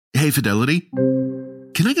Hey, Fidelity.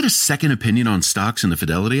 Can I get a second opinion on stocks in the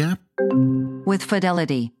Fidelity app? With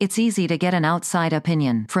Fidelity, it's easy to get an outside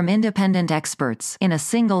opinion from independent experts in a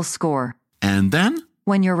single score. And then?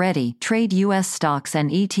 When you're ready, trade U.S. stocks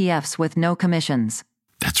and ETFs with no commissions.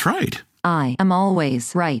 That's right. I am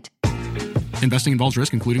always right. Investing involves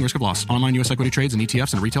risk, including risk of loss. Online U.S. equity trades and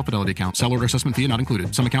ETFs and a retail Fidelity account. Sell order assessment fee not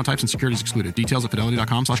included. Some account types and securities excluded. Details at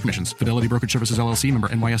fidelity.com/commissions. Fidelity Brokerage Services, LLC, member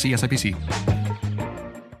NYSE SIPC.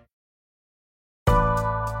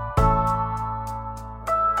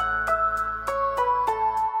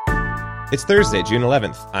 It's Thursday, June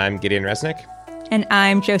 11th. I'm Gideon Resnick. And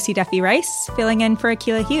I'm Josie Duffy Rice, filling in for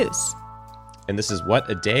Akilah Hughes. And this is What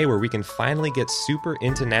a Day, where we can finally get super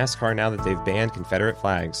into NASCAR now that they've banned Confederate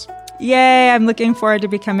flags. Yay, I'm looking forward to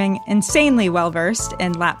becoming insanely well-versed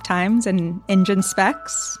in lap times and engine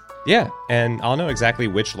specs. Yeah, and I'll know exactly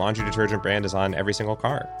which laundry detergent brand is on every single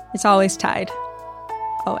car. It's always Tide.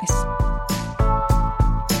 Always.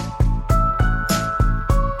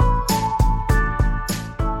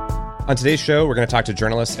 On today's show, we're going to talk to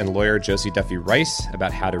journalist and lawyer Josie Duffy Rice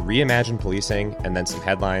about how to reimagine policing and then some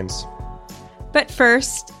headlines. But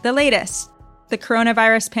first, the latest. The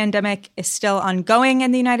coronavirus pandemic is still ongoing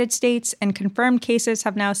in the United States, and confirmed cases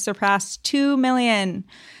have now surpassed 2 million.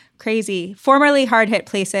 Crazy. Formerly hard-hit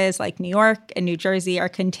places like New York and New Jersey are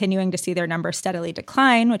continuing to see their numbers steadily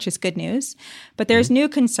decline, which is good news. But there's new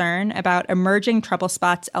concern about emerging trouble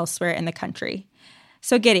spots elsewhere in the country.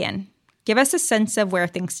 So Gideon, give us a sense of where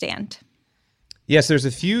things stand. Yes, there's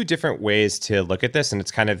a few different ways to look at this, and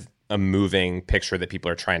it's kind of a moving picture that people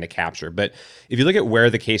are trying to capture. But if you look at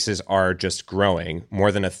where the cases are just growing,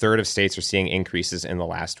 more than a third of states are seeing increases in the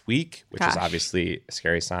last week, which is obviously a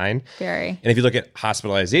scary sign. Very. And if you look at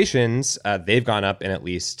hospitalizations, they've gone up in at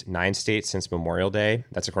least 9 states since Memorial Day.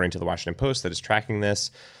 That's according to the Washington Post that is tracking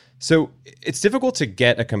this. So it's difficult to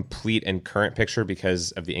get a complete and current picture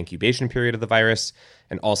because of the incubation period of the virus,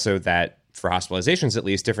 and also that for hospitalizations, at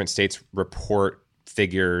least, different states report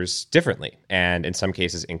figures differently, and in some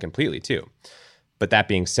cases incompletely too. But that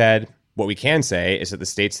being said, what we can say is that the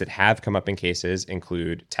states that have come up in cases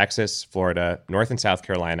include Texas, Florida, North and South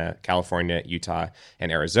Carolina, California, Utah,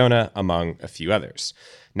 and Arizona, among a few others.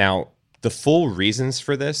 Now, the full reasons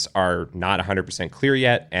for this are not 100% clear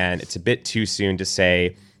yet, and it's a bit too soon to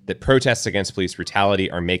say that protests against police brutality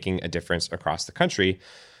are making a difference across the country,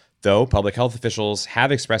 though public health officials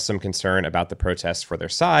have expressed some concern about the protests for their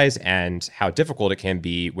size and how difficult it can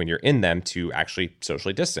be when you're in them to actually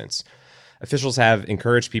socially distance. Officials have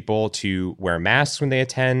encouraged people to wear masks when they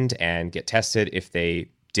attend and get tested if they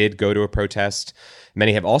did go to a protest.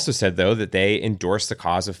 Many have also said, though, that they endorse the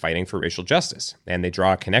cause of fighting for racial justice, and they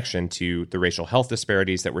draw a connection to the racial health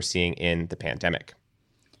disparities that we're seeing in the pandemic.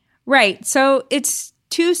 Right. So it's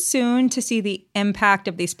too soon to see the impact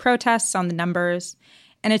of these protests on the numbers.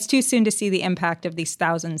 And it's too soon to see the impact of these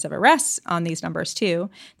thousands of arrests on these numbers, too.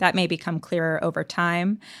 That may become clearer over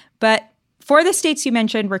time. But for the states you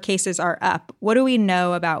mentioned where cases are up, what do we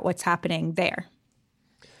know about what's happening there?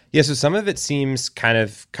 Yeah, so some of it seems kind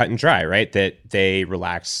of cut and dry, right? That they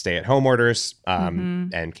relaxed stay-at-home orders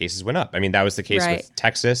and cases went up. I mean, that was the case with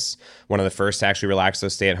Texas, one of the first to actually relax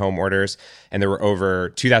those stay-at-home orders. And there were over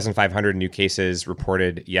 2,500 new cases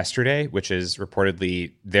reported yesterday, which is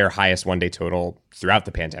reportedly their highest one-day total throughout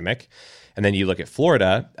the pandemic. And then you look at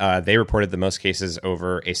Florida, they reported the most cases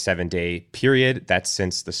over a 7-day period. That's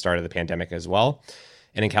since the start of the pandemic as well.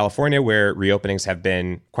 And in California, where reopenings have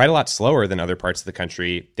been quite a lot slower than other parts of the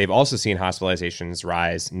country, they've also seen hospitalizations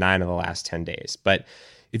rise 9 of the last 10 days. But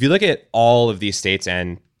if you look at all of these states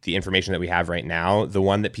and the information that we have right now, the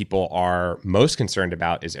one that people are most concerned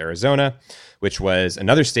about is Arizona, which was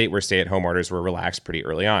another state where stay-at-home orders were relaxed pretty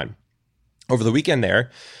early on. Over the weekend there,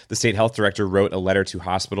 the state health director wrote a letter to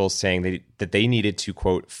hospitals saying that they needed to,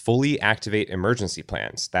 quote, fully activate emergency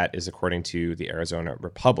plans. That is according to the Arizona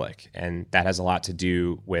Republic. And that has a lot to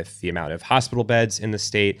do with the amount of hospital beds in the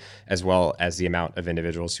state, as well as the amount of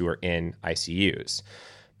individuals who are in ICUs.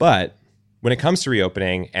 But when it comes to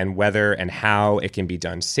reopening and whether and how it can be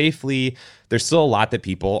done safely, there's still a lot that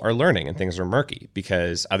people are learning, and things are murky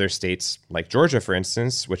because other states like Georgia, for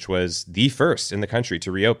instance, which was the first in the country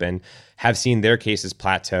to reopen, have seen their cases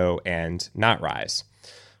plateau and not rise.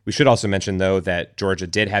 We should also mention, though, that Georgia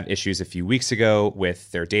did have issues a few weeks ago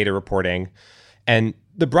with their data reporting. And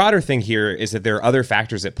the broader thing here is that there are other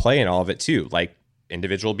factors at play in all of it, too, like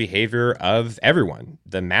individual behavior of everyone,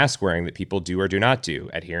 the mask wearing that people do or do not do,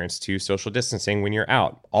 adherence to social distancing when you're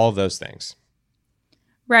out, all of those things.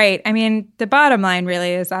 Right. I mean, the bottom line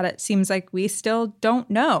really is that it seems like we still don't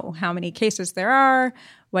know how many cases there are,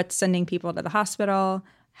 what's sending people to the hospital,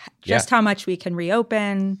 just how much we can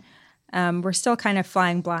reopen. We're still kind of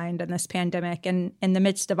flying blind in this pandemic. And in the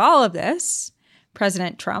midst of all of this,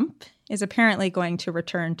 President Trump is apparently going to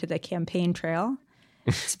return to the campaign trail.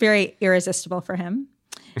 It's very irresistible for him.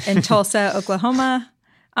 In Tulsa, Oklahoma,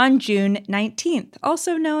 on June 19th,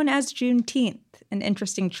 also known as Juneteenth, an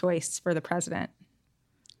interesting choice for the president.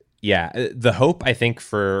 Yeah, the hope, I think,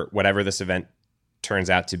 for whatever this event turns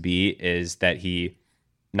out to be is that he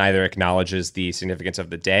neither acknowledges the significance of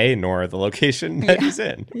the day nor the location that he's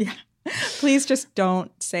in. Yeah. Please just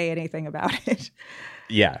don't say anything about it.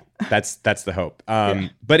 Yeah, that's the hope.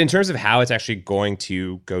 But in terms of how it's actually going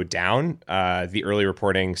to go down, the early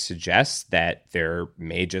reporting suggests that there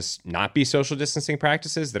may just not be social distancing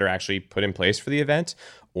practices that are actually put in place for the event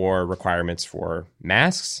or requirements for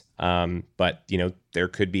masks. But, there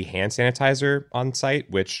could be hand sanitizer on site,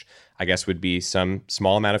 which I guess would be some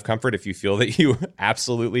small amount of comfort if you feel that you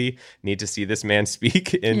absolutely need to see this man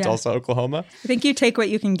speak in Tulsa, Oklahoma. I think you take what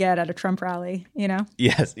you can get at a Trump rally,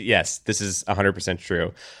 Yes, this is 100%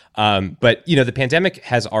 true. But, the pandemic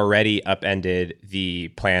has already upended the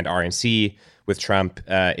planned RNC, with Trump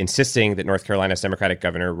insisting that North Carolina's Democratic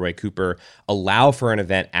Governor Roy Cooper allow for an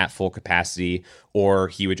event at full capacity, or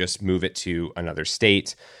he would just move it to another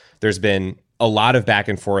state. There's been a lot of back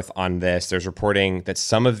and forth on this. There's reporting that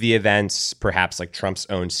some of the events, perhaps like Trump's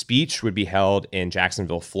own speech, would be held in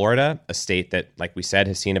Jacksonville, Florida, a state that, like we said,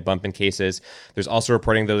 has seen a bump in cases. There's also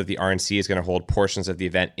reporting, though, that the RNC is going to hold portions of the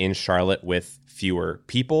event in Charlotte with fewer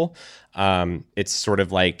people. It's sort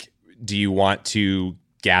of like, do you want to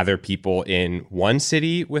gather people in one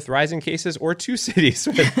city with rising cases or two cities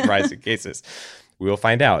with rising cases? We will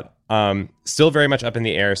find out. Still very much up in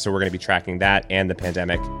the air, so we're going to be tracking that and the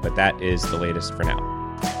pandemic, but that is the latest for now.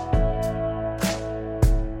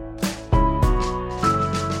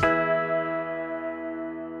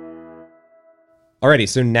 Alrighty,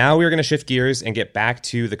 so now we're going to shift gears and get back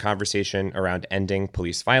to the conversation around ending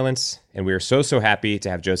police violence. And we are so happy to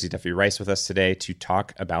have Josie Duffy Rice with us today to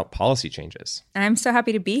talk about policy changes. I'm so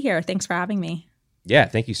happy to be here. Thanks for having me. Yeah,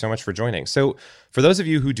 thank you so much for joining. So for those of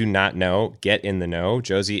you who do not know, get in the know.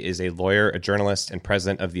 Josie is a lawyer, a journalist, and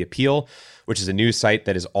president of The Appeal, which is a news site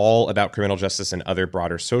that is all about criminal justice and other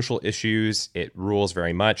broader social issues. It rules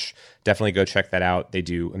very much. Definitely go check that out. They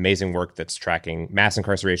do amazing work that's tracking mass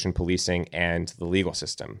incarceration, policing, and the legal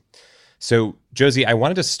system. So, Josie, I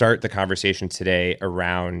wanted to start the conversation today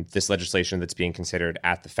around this legislation that's being considered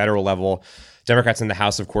at the federal level. Democrats in the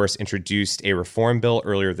House, of course, introduced a reform bill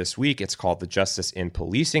earlier this week. It's called the Justice in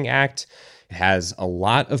Policing Act. It has a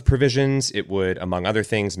lot of provisions. It would, among other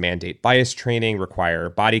things, mandate bias training,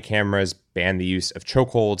 require body cameras, ban the use of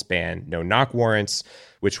chokeholds, ban no-knock warrants,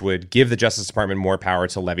 which would give the Justice Department more power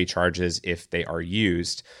to levy charges if they are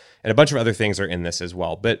used. And a bunch of other things are in this as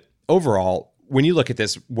well. But overall, when you look at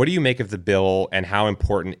this, what do you make of the bill and how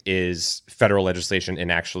important is federal legislation in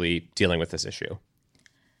actually dealing with this issue?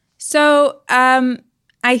 So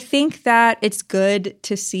I think that it's good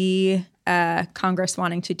to see Congress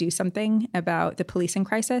wanting to do something about the policing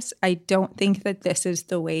crisis. I don't think that this is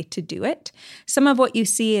the way to do it. Some of what you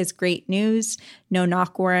see is great news.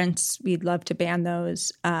 No-knock warrants, we'd love to ban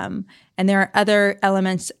those. And there are other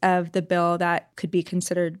elements of the bill that could be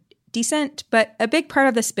considered decent, but a big part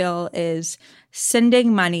of this bill is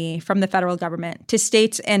sending money from the federal government to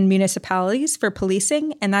states and municipalities for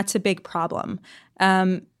policing, and that's a big problem.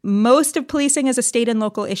 Most of policing is a state and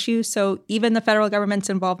local issue, so even the federal government's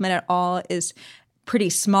involvement at all is pretty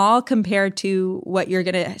small compared to what you're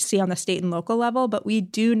going to see on the state and local level, but we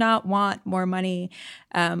do not want more money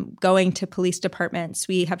going to police departments.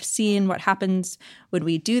 We have seen what happens when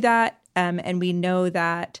we do that, and we know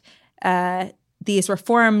that these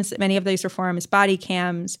reforms, many of these reforms, body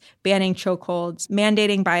cams, banning chokeholds,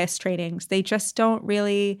 mandating bias trainings, they just don't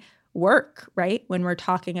really work, right? When we're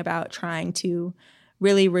talking about trying to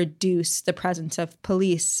really reduce the presence of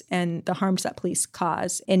police and the harms that police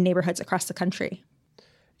cause in neighborhoods across the country.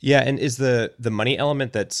 Yeah, and is the money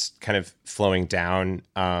element that's kind of flowing down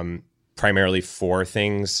primarily for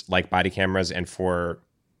things like body cameras and for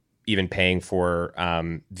even paying for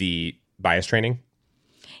the bias training?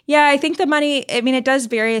 Yeah, I think the money, it does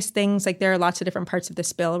various things. Like there are lots of different parts of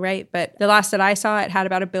this bill, right? But the last that I saw, it had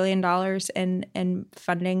about $1 billion in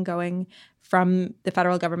funding going from the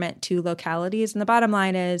federal government to localities. And the bottom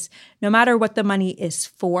line is, no matter what the money is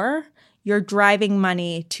for, you're driving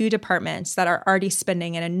money to departments that are already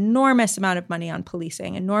spending an enormous amount of money on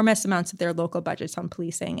policing, enormous amounts of their local budgets on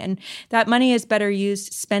policing. And that money is better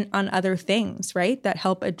spent on other things, right? That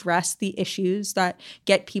help address the issues that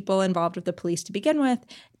get people involved with the police to begin with,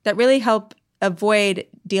 that really help avoid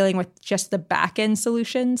dealing with just the back end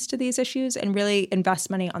solutions to these issues and really invest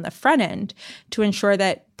money on the front end to ensure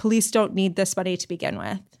that police don't need this money to begin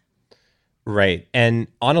with. Right. And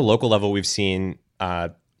on a local level, we've seen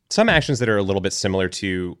some actions that are a little bit similar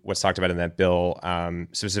to what's talked about in that bill,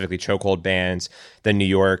 specifically chokehold bans. Then New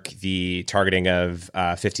York, the targeting of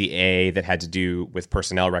 50A that had to do with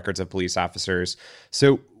personnel records of police officers.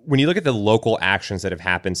 So when you look at the local actions that have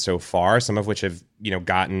happened so far, some of which have,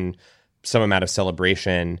 gotten some amount of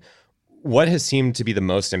celebration, what has seemed to be the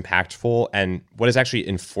most impactful and what is actually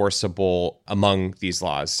enforceable among these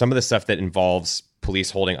laws? Some of the stuff that involves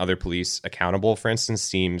police holding other police accountable, for instance,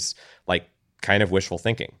 seems like kind of wishful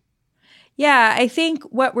thinking. Yeah, I think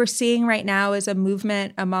what we're seeing right now is a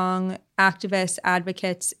movement among activists,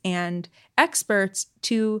 advocates, and experts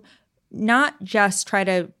to not just try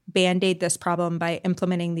to band-aid this problem by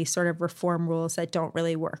implementing these sort of reform rules that don't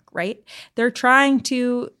really work, right? They're trying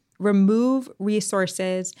to remove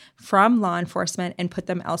resources from law enforcement and put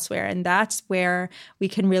them elsewhere. And that's where we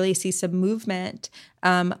can really see some movement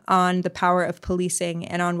on the power of policing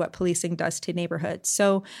and on what policing does to neighborhoods.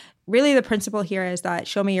 So really the principle here is that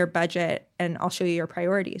show me your budget and I'll show you your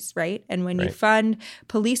priorities, right? And when you fund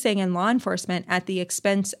policing and law enforcement at the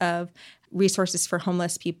expense of resources for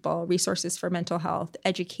homeless people, resources for mental health,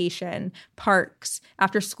 education, parks,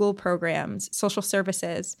 after-school programs, social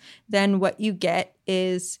services, then what you get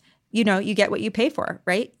is you get what you pay for,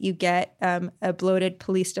 right? You get a bloated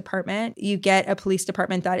police department. You get a police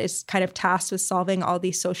department that is kind of tasked with solving all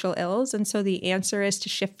these social ills. And so the answer is to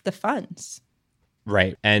shift the funds.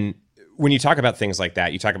 Right. And when you talk about things like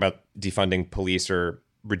that, you talk about defunding police or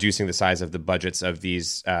reducing the size of the budgets of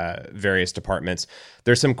these various departments.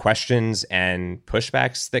 There's some questions and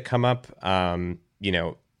pushbacks that come up,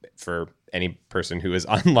 for any person who is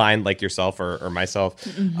online like yourself or myself.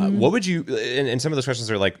 What would you, and some of those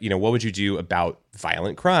questions are like, what would you do about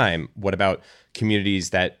violent crime? What about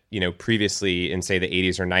communities that, previously in say the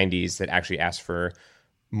 80s or 90s that actually asked for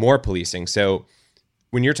more policing? So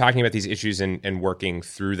when you're talking about these issues and working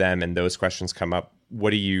through them and those questions come up,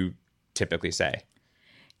 what do you typically say?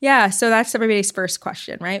 Yeah, so that's everybody's first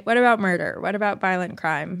question, right? What about murder? What about violent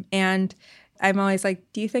crime? And I'm always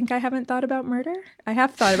like, do you think I haven't thought about murder? I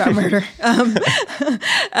have thought about murder.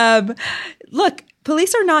 Look,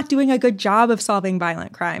 police are not doing a good job of solving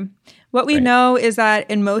violent crime. What we know is that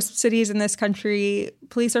in most cities in this country,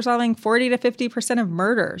 police are solving 40 to 50% of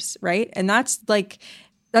murders, right? And that's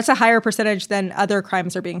a higher percentage than other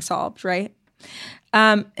crimes are being solved, right?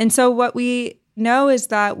 And so what we know is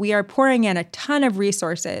that we are pouring in a ton of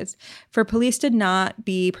resources for police to not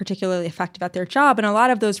be particularly effective at their job. And a lot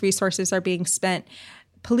of those resources are being spent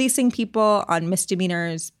policing people on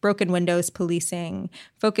misdemeanors, broken windows policing,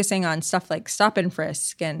 focusing on stuff like stop and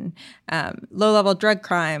frisk and low-level drug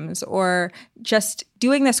crimes, or just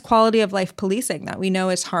doing this quality of life policing that we know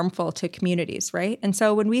is harmful to communities, right? And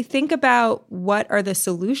so when we think about what are the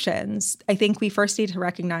solutions, I think we first need to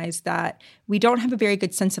recognize that we don't have a very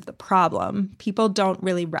good sense of the problem. People don't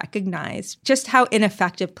really recognize just how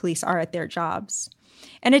ineffective police are at their jobs.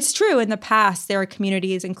 And it's true, in the past, there are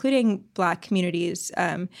communities, including Black communities,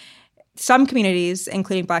 some communities,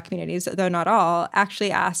 including Black communities, though not all,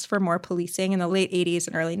 actually asked for more policing in the late 80s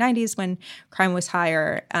and early 90s when crime was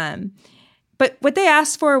higher. But what they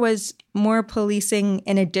asked for was more policing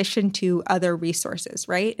in addition to other resources,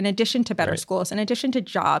 right? In addition to better schools, in addition to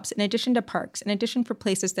jobs, in addition to parks, in addition for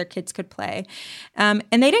places their kids could play. And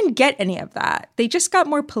they didn't get any of that. They just got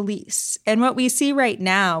more police. And what we see right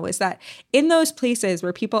now is that in those places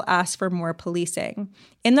where people ask for more policing,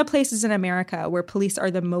 in the places in America where police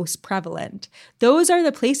are the most prevalent, those are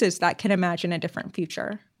the places that can imagine a different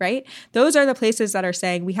future, right? Those are the places that are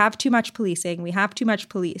saying, we have too much policing, we have too much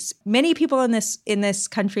police. Many people in this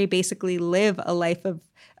country basically live a life of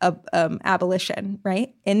abolition,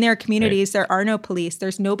 right? In their communities, there are no police.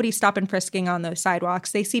 There's nobody stop and frisking on those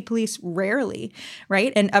sidewalks. They see police rarely,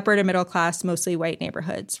 right? In upper to middle class, mostly white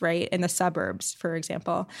neighborhoods, right? In the suburbs, for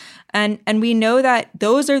example. And we know that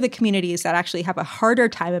those are the communities that actually have a harder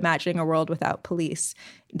time imagining a world without police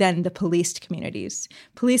than the policed communities.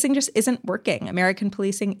 Policing just isn't working. American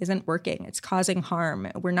policing isn't working. It's causing harm.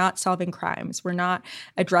 We're not solving crimes. We're not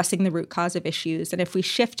addressing the root cause of issues. And if we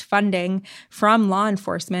shift funding from law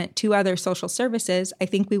enforcement to other social services, I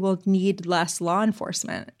think we will need less law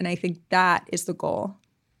enforcement. And I think that is the goal.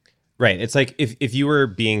 Right. It's like if you were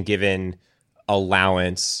being given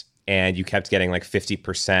allowance and you kept getting like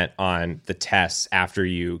 50% on the tests after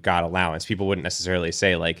you got allowance, people wouldn't necessarily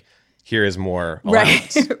say like, here is more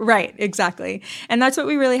allowance. Right, exactly. And that's what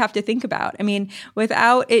we really have to think about. I mean,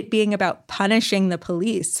 without it being about punishing the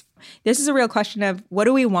police, this is a real question of what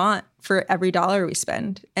do we want for every dollar we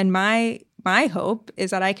spend. And my hope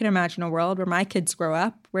is that I can imagine a world where my kids grow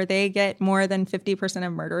up, where they get more than 50%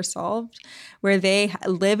 of murder solved, where they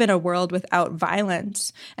live in a world without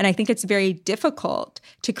violence. And I think it's very difficult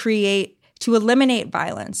to eliminate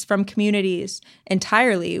violence from communities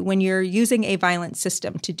entirely when you're using a violent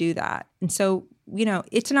system to do that. And so,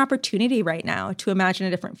 it's an opportunity right now to imagine a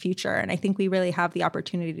different future. And I think we really have the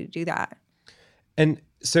opportunity to do that. And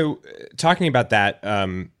so talking about that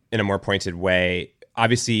in a more pointed way,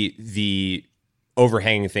 obviously the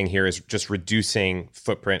overhanging thing here is just reducing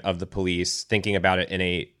footprint of the police, thinking about it in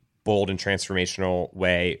a bold and transformational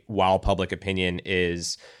way while public opinion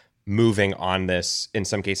is moving on this, in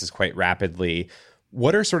some cases quite rapidly.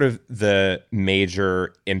 What are sort of the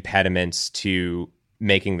major impediments to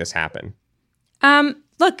making this happen?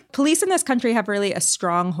 Look, police in this country have really a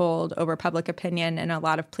stronghold over public opinion in a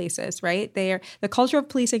lot of places, right? The culture of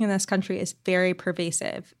policing in this country is very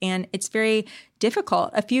pervasive, and it's very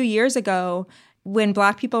difficult. A few years ago, when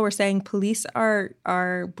Black people were saying police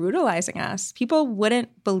are brutalizing us, people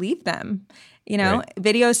wouldn't believe them. Right.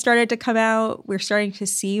 Videos started to come out. We're starting to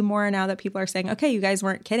see more now that people are saying, okay, you guys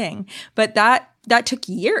weren't kidding. But that took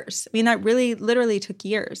years. I mean, that really literally took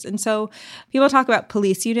years. And so people talk about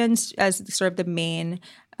police unions as sort of the main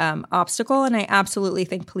obstacle. And I absolutely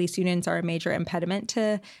think police unions are a major impediment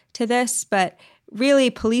to this. But really,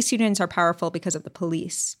 police unions are powerful because of the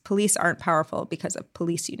police. Police aren't powerful because of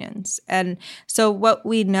police unions. And so what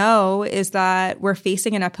we know is that we're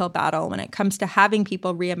facing an uphill battle when it comes to having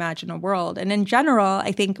people reimagine a world. And in general,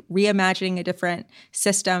 I think reimagining a different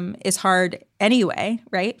system is hard anyway,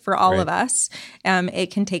 right? For all of us.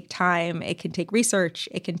 It can take time. It can take research.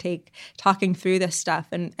 It can take talking through this stuff.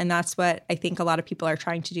 And that's what I think a lot of people are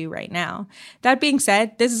trying to do right now. That being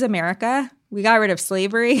said, this is America. We got rid of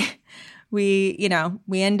slavery. We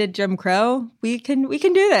ended Jim Crow. We can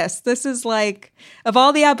do this. This is like, of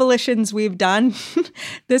all the abolitions we've done,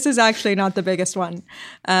 this is actually not the biggest one.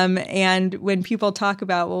 And when people talk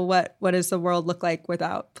about, well, what does the world look like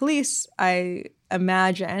without police? I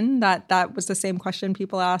imagine that was the same question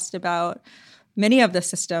people asked about many of the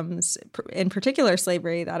systems, in particular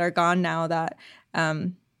slavery, that are gone now, that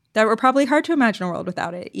were probably hard to imagine a world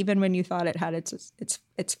without it, even when you thought it had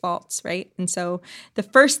its faults, right? And so the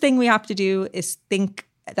first thing we have to do is think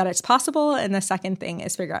that it's possible, and the second thing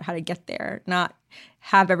is figure out how to get there, not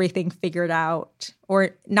have everything figured out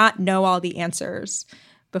or not know all the answers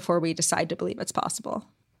before we decide to believe it's possible.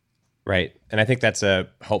 Right. And I think that's a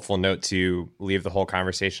hopeful note to leave the whole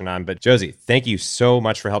conversation on. But Josie, thank you so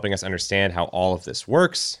much for helping us understand how all of this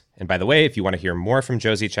works. And by the way, if you want to hear more from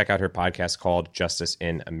Josie, check out her podcast called Justice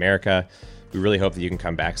in America. We really hope that you can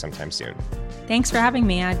come back sometime soon. Thanks for having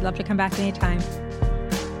me. I'd love to come back anytime.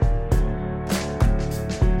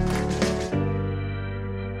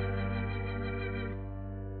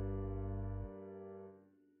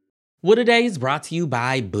 What A Day is brought to you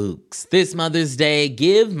by Bouqs. This Mother's Day,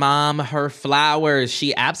 give mom her flowers.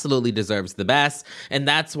 She absolutely deserves the best, and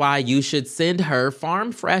that's why you should send her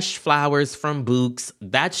farm fresh flowers from Bouqs.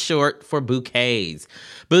 That's short for bouquets.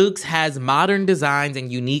 Bouqs has modern designs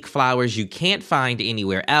and unique flowers you can't find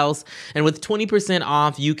anywhere else, and with 20%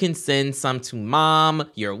 off, you can send some to mom,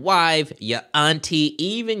 your wife, your auntie,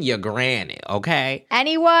 even your granny, okay?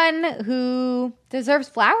 Anyone who deserves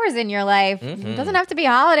flowers in your life. It doesn't have to be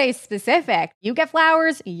holiday specific. You get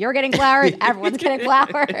flowers, you're getting flowers, everyone's getting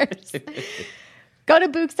flowers. Go to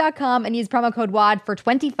Bouqs.com and use promo code WAD for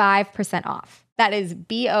 25% off. That is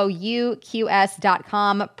BOUQS.com,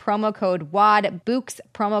 promo code WAD, Bouqs,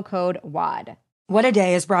 promo code WAD. What A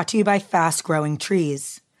Day is brought to you by Fast Growing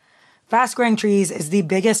Trees. Fast Growing Trees is the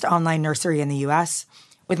biggest online nursery in the U.S.,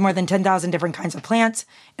 with more than 10,000 different kinds of plants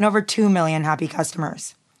and over 2 million happy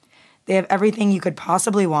customers. They have everything you could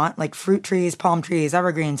possibly want, like fruit trees, palm trees,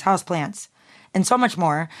 evergreens, houseplants, and so much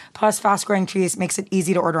more. Plus, Fast Growing Trees makes it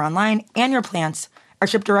easy to order online, and your plants are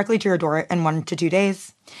shipped directly to your door in 1 to 2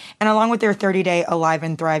 days. And along with their 30-day Alive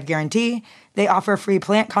and Thrive guarantee, they offer free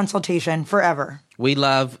plant consultation forever. We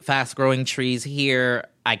love Fast Growing Trees here.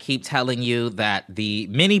 I keep telling you that the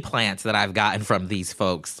mini plants that I've gotten from these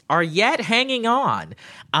folks are yet hanging on.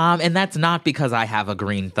 And that's not because I have a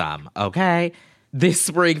green thumb, okay? This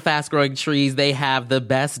spring, Fast Growing Trees, they have the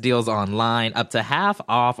best deals online, up to half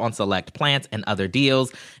off on select plants and other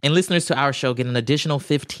deals. And listeners to our show get an additional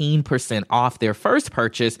 15% off their first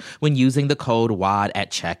purchase when using the code WAD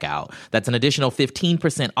at checkout. That's an additional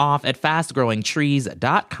 15% off at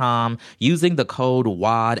fastgrowingtrees.com using the code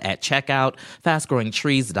WAD at checkout.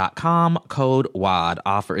 Fastgrowingtrees.com, code WAD.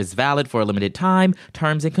 Offer is valid for a limited time.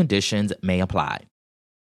 Terms and conditions may apply.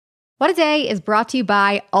 What a Day is brought to you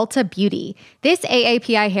by Ulta Beauty. This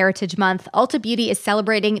AAPI Heritage Month, Ulta Beauty is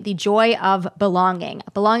celebrating the joy of belonging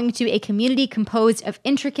to a community composed of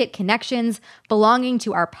intricate connections, belonging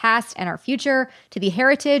to our past and our future, to the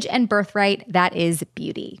heritage and birthright that is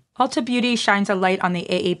beauty. Ulta Beauty shines a light on the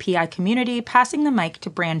AAPI community, passing the mic to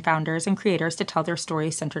brand founders and creators to tell their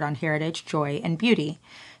stories centered on heritage, joy, and beauty.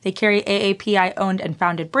 They carry AAPI-owned and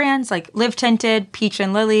founded brands like Live Tinted, Peach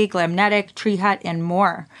and Lily, Glamnetic, Tree Hut, and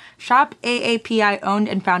more. Shop AAPI-owned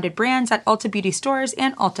and founded brands at Ulta Beauty stores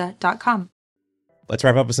and Ulta.com. Let's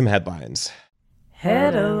wrap up with some headlines.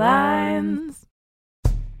 Headlines.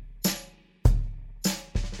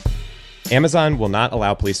 Amazon will not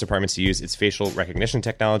allow police departments to use its facial recognition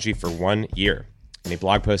technology for 1 year. In a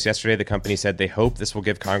blog post yesterday, the company said they hope this will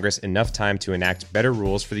give Congress enough time to enact better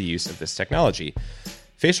rules for the use of this technology.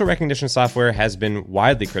 Facial recognition software has been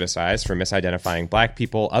widely criticized for misidentifying Black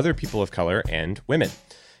people, other people of color, and women.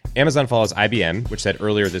 Amazon follows IBM, which said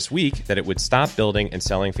earlier this week that it would stop building and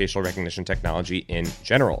selling facial recognition technology in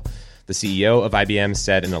general. The CEO of IBM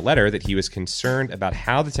said in a letter that he was concerned about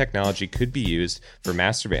how the technology could be used for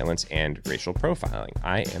mass surveillance and racial profiling.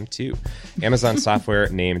 I am too. Amazon software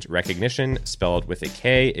named Rekognition, spelled with a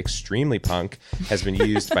K, extremely punk, has been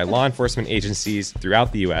used by law enforcement agencies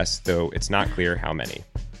throughout the U.S., though it's not clear how many.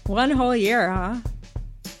 1 whole year, huh?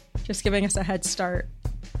 Just giving us a head start.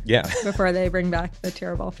 Yeah. Before they bring back the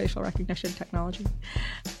terrible facial recognition technology.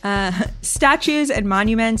 Statues and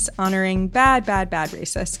monuments honoring bad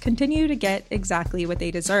racists continue to get exactly what they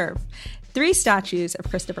deserve. 3 statues of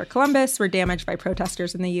Christopher Columbus were damaged by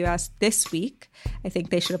protesters in the U.S. this week. I think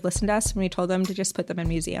they should have listened to us when we told them to just put them in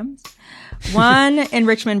museums. 1 in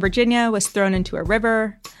Richmond, Virginia was thrown into a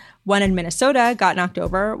river. 1 in Minnesota got knocked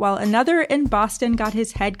over, while another in Boston got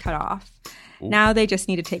his head cut off. Ooh. Now they just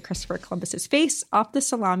need to take Christopher Columbus's face off the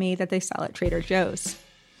salami that they sell at Trader Joe's.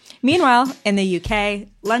 Meanwhile, in the UK,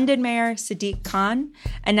 London Mayor Sadiq Khan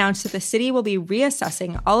announced that the city will be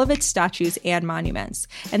reassessing all of its statues and monuments.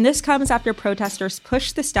 And this comes after protesters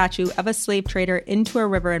pushed the statue of a slave trader into a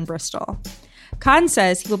river in Bristol. Khan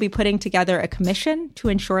says he will be putting together a commission to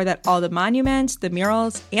ensure that all the monuments, the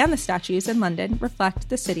murals, and the statues in London reflect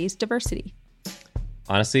the city's diversity.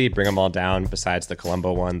 Honestly, bring them all down besides the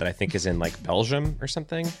Columbo one that I think is in like Belgium or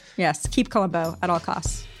something. Yes, keep Columbo at all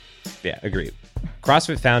costs. Yeah, agreed.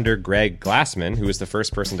 CrossFit founder Greg Glassman, who was the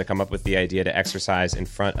first person to come up with the idea to exercise in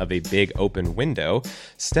front of a big open window,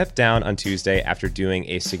 stepped down on Tuesday after doing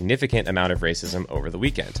a significant amount of racism over the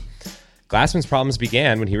weekend. Glassman's problems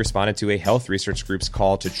began when he responded to a health research group's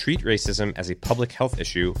call to treat racism as a public health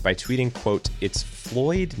issue by tweeting, quote, "It's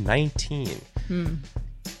Floyd-19.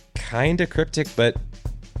 Kinda cryptic, but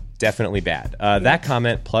definitely bad. That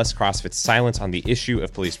comment, plus CrossFit's silence on the issue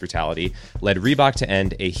of police brutality, led Reebok to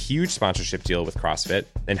end a huge sponsorship deal with CrossFit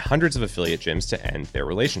and hundreds of affiliate gyms to end their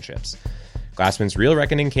relationships. Glassman's real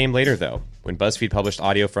reckoning came later, though, when BuzzFeed published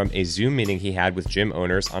audio from a Zoom meeting he had with gym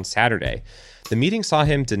owners on Saturday. The meeting saw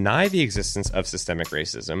him deny the existence of systemic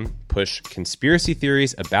racism, push conspiracy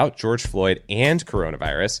theories about George Floyd and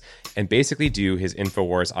coronavirus, and basically do his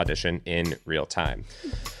InfoWars audition in real time.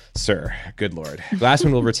 Sir, good Lord.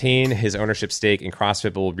 Glassman will retain his ownership stake in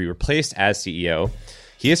CrossFit, but will be replaced as CEO.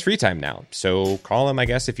 He has free time now, so call him, I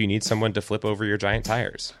guess, if you need someone to flip over your giant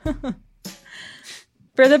tires.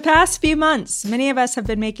 For the past few months, many of us have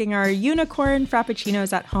been making our unicorn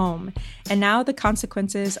frappuccinos at home, and now the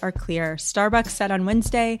consequences are clear. Starbucks said on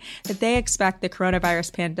Wednesday that they expect the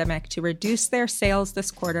coronavirus pandemic to reduce their sales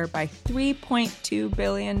this quarter by $3.2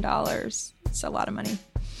 billion. It's a lot of money.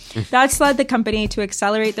 That's led the company to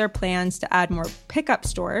accelerate their plans to add more pickup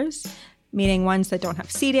stores, meaning ones that don't have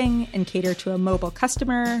seating and cater to a mobile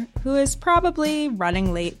customer who is probably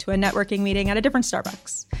running late to a networking meeting at a different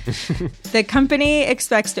Starbucks. The company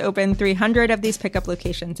expects to open 300 of these pickup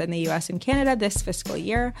locations in the U.S. and Canada this fiscal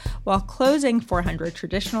year, while closing 400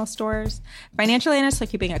 traditional stores. Financial analysts are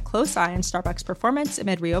keeping a close eye on Starbucks' performance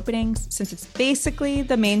amid reopenings, since it's basically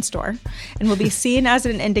the main store and will be seen as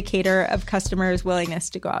an indicator of customers' willingness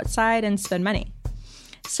to go outside and spend money.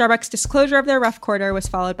 Starbucks' disclosure of their rough quarter was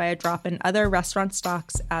followed by a drop in other restaurant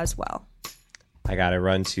stocks as well. I got to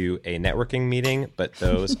run to a networking meeting, but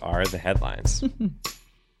those are the headlines.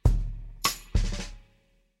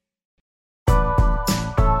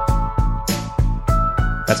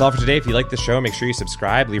 That's all for today. If you like the show, make sure you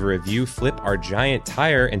subscribe, leave a review, flip our giant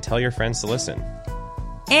tire, and tell your friends to listen.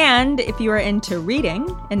 And if you are into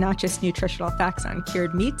reading and not just nutritional facts on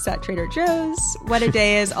cured meats at Trader Joe's, What a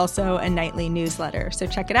Day is also a nightly newsletter. So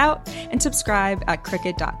check it out and subscribe at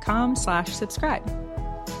crooked.com/subscribe.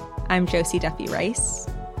 I'm Josie Duffy Rice.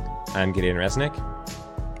 I'm Gideon Resnick.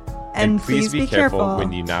 And please be careful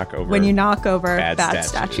when you knock over bad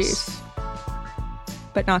statues.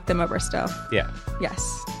 But knock them over still. Yeah.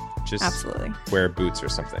 Yes. Just absolutely. Wear boots or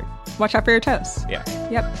something. Watch out for your toes. Yeah.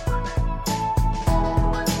 Yep.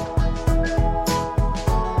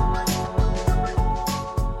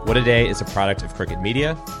 What a Day is a product of Crooked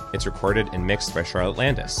Media. It's recorded and mixed by Charlotte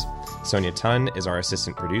Landis. Sonia Tun is our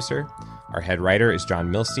assistant producer. Our head writer is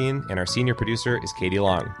John Milstein, and our senior producer is Katie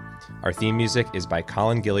Long. Our theme music is by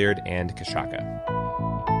Colin Gilliard and Kashaka.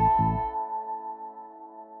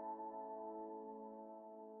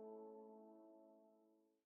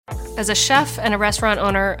 As a chef and a restaurant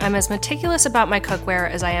owner, I'm as meticulous about my cookware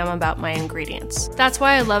as I am about my ingredients. That's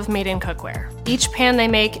why I love Made in Cookware. Each pan they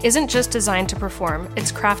make isn't just designed to perform,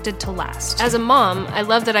 it's crafted to last. As a mom, I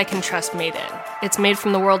love that I can trust Made in. It's made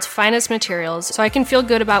from the world's finest materials, so I can feel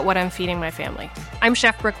good about what I'm feeding my family. I'm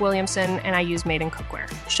Chef Brooke Williamson, and I use Made in Cookware.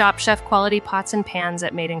 Shop chef quality pots and pans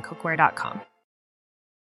at madeincookware.com.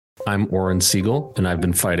 I'm Oren Siegel, and I've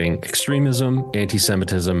been fighting extremism,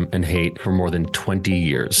 anti-Semitism, and hate for more than 20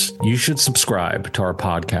 years. You should subscribe to our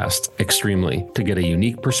podcast, Extremely, to get a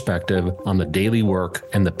unique perspective on the daily work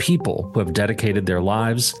and the people who have dedicated their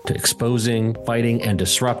lives to exposing, fighting, and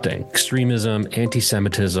disrupting extremism,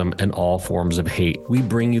 anti-Semitism, and all forms of hate. We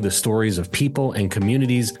bring you the stories of people and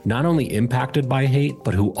communities not only impacted by hate,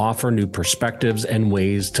 but who offer new perspectives and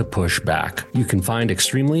ways to push back. You can find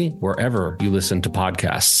Extremely wherever you listen to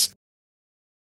podcasts.